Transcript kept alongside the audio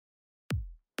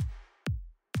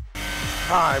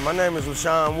Hi, my name is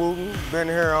LaShawn Wooten. Been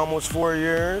here almost 4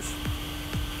 years.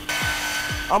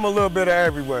 I'm a little bit of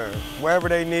everywhere. Wherever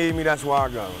they need me, that's where I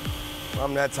go.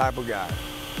 I'm that type of guy.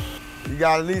 You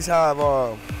gotta at least have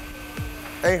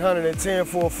 810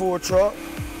 for a full truck.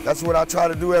 That's what I try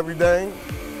to do every day.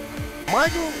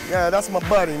 Michael, yeah, that's my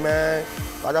buddy, man.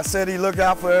 Like I said, he look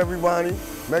out for everybody,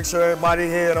 make sure everybody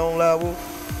head on level.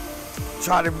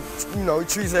 Try to, he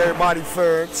treats everybody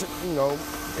fair,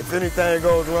 If anything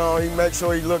goes wrong, he makes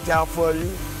sure he look out for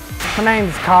you. My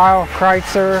name's Kyle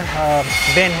Kreitzer.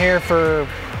 Been here for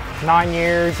 9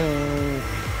 years and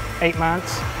 8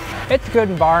 months. It's a good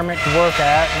environment to work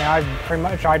at.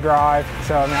 I drive,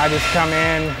 so I just come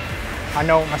in. I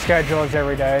know what my schedule is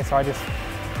every day, so I just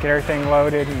get everything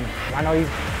loaded. And I know he's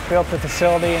built the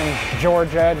facility in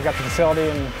Georgia. He's got the facility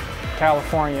in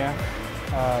California.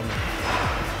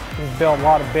 He's built a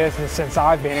lot of business since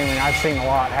I've been here, and I've seen a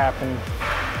lot happen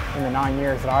in the 9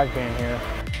 years that I've been here.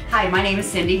 Hi, my name is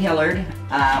Cindy Hillard.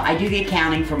 I do the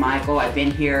accounting for Michael. I've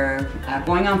been here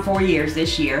going on 4 years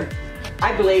this year.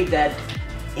 I believe that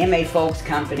MA Folks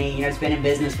Company, it's been in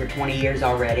business for 20 years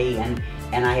already, and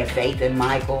I have faith in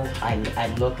Michael.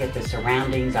 I look at the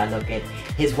surroundings, I look at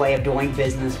his way of doing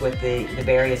business with the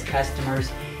various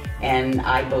customers, and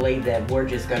I believe that we're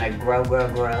just going to grow.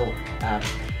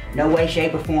 No way,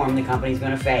 shape, or form the company's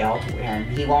going to fail, and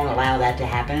he won't allow that to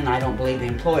happen, and I don't believe the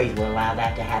employees will allow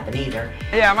that to happen either.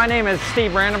 Yeah, my name is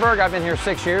Steve Brandenburg. I've been here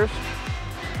 6 years.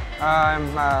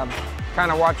 I'm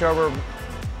kind of watch over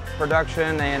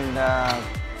production and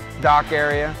dock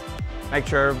area, make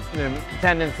sure the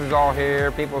attendance is all here,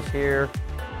 people's here,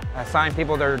 assign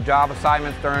people their job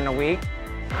assignments during the week.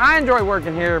 I enjoy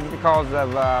working here because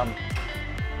of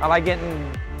I like getting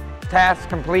tasks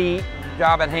complete,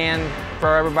 job at hand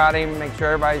for everybody, make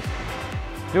sure everybody's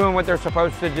doing what they're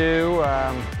supposed to do.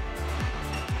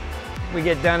 We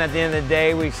get done at the end of the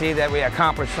day, we see that we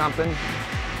accomplished something.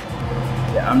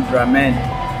 Yeah, I'm Draman.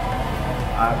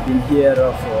 I've been here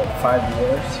for 5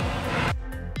 years.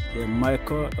 Yeah,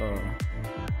 Michael,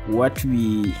 what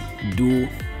we do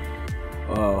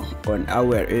on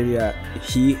our area,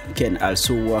 he can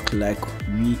also work like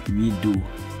we do.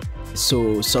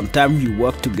 So sometimes we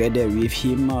work together with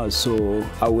him, so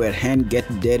our hand get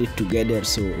dirty together.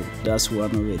 So that's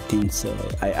one of the things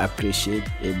I appreciate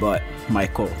about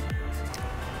Michael.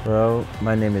 Well,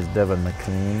 my name is Devon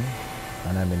McLean,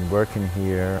 and I've been working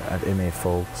here at MA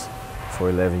Folks for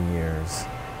 11 years.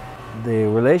 The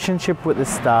relationship with the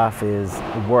staff is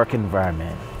a work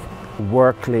environment,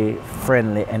 workly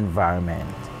friendly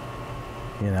environment.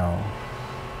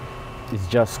 It's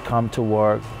just come to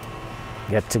work,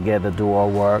 get together, do our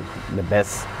work the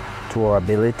best to our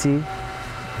ability,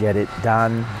 get it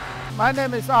done. My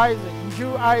name is Isaac,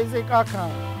 Jew Isaac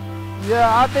Akan. Yeah,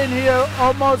 I've been here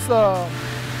almost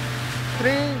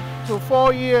 3 to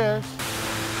 4 years.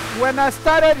 When I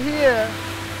started here,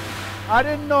 I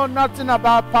didn't know nothing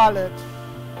about pallet,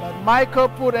 but Michael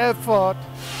put effort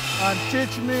and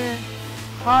teach me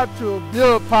how to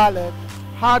build pallet,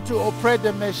 how to operate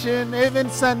the machine, even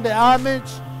send the army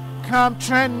come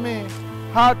train me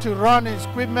how to run his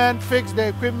equipment, fix the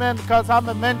equipment, because I'm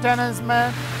a maintenance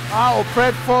man. I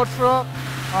operate 4 trucks,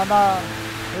 and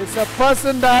it's a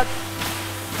person that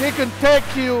he can take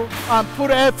you and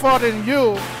put effort in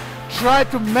you, try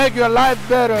to make your life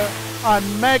better,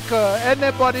 and make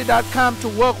anybody that come to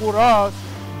work with us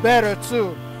better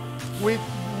too.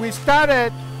 We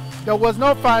started, there was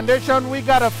no foundation. We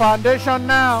got a foundation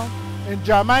now in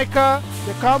Jamaica.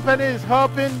 The company is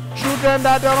helping children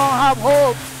that don't have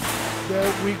hope.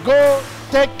 We go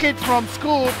take kids from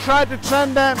school, try to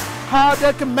train them how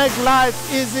they can make life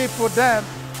easy for them.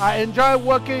 I enjoy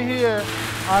working here,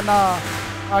 and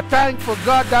I thank for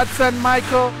God that sent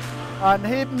Michael, and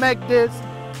he make this.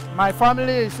 My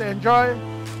family is enjoying.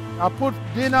 I put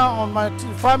dinner on my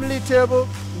family table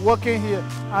working here.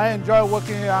 I enjoy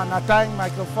working here, and I thank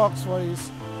Michael Fox for his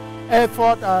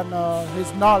effort and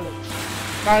his knowledge.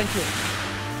 Thank you.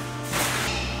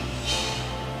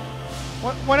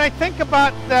 When I think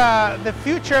about the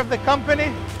future of the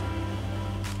company,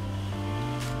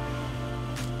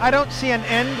 I don't see an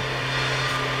end.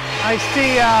 I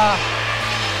see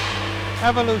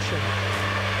evolution.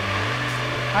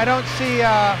 I don't see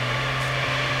a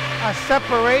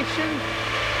separation.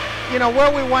 Where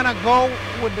we want to go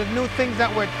with the new things that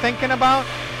we're thinking about.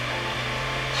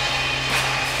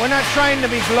 We're not trying to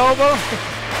be global.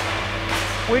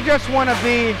 We just want to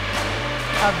be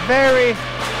a very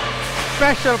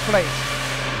special place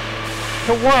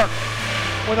to work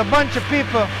with a bunch of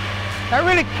people that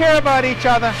really care about each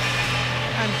other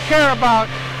and care about,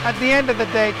 at the end of the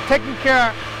day, taking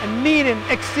care and meeting,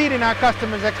 exceeding our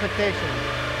customers' expectations.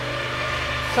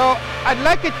 So I'd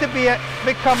like it to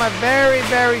become a very,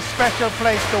 very special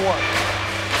place to work.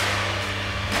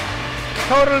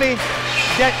 Totally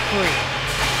debt-free.